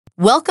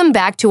Welcome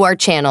back to our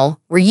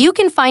channel, where you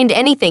can find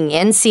anything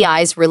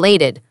NCIS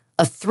related.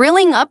 A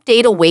thrilling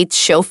update awaits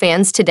show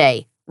fans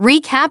today.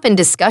 Recap and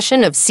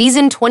discussion of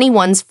Season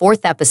 21's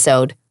fourth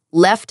episode,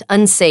 Left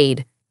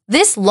Unsaid.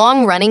 This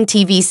long-running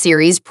TV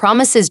series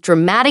promises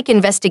dramatic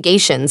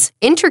investigations,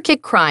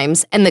 intricate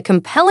crimes, and the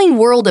compelling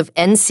world of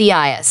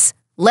NCIS.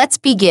 Let's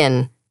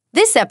begin.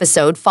 This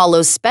episode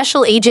follows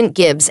Special Agent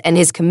Gibbs and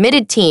his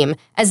committed team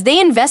as they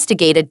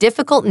investigate a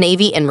difficult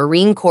Navy and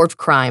Marine Corps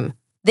crime.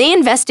 They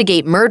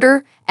investigate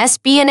murder,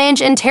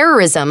 espionage, and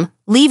terrorism,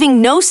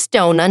 leaving no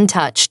stone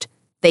untouched.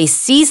 They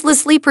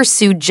ceaselessly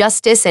pursue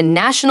justice and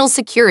national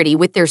security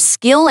with their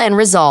skill and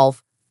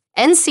resolve.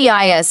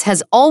 NCIS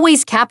has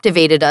always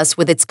captivated us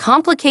with its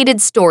complicated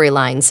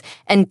storylines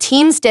and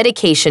team's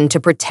dedication to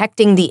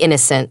protecting the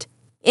innocent.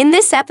 In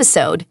this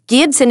episode,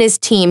 Gibbs and his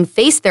team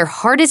face their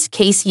hardest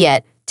case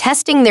yet,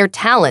 testing their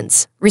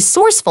talents,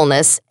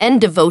 resourcefulness, and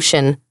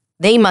devotion.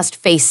 They must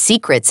face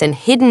secrets and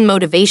hidden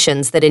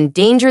motivations that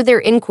endanger their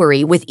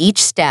inquiry with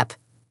each step.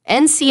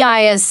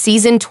 NCIS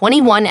Season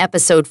 21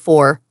 Episode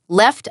 4,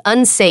 Left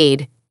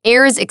Unsaid,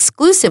 airs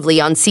exclusively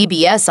on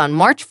CBS on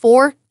March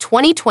 4,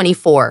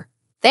 2024.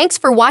 Thanks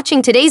for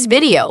watching today's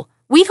video.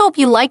 We hope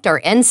you liked our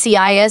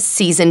NCIS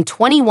Season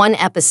 21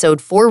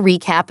 Episode 4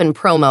 recap and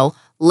promo,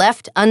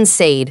 Left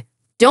Unsaid.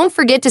 Don't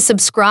forget to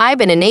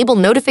subscribe and enable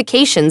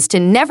notifications to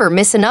never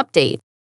miss an update.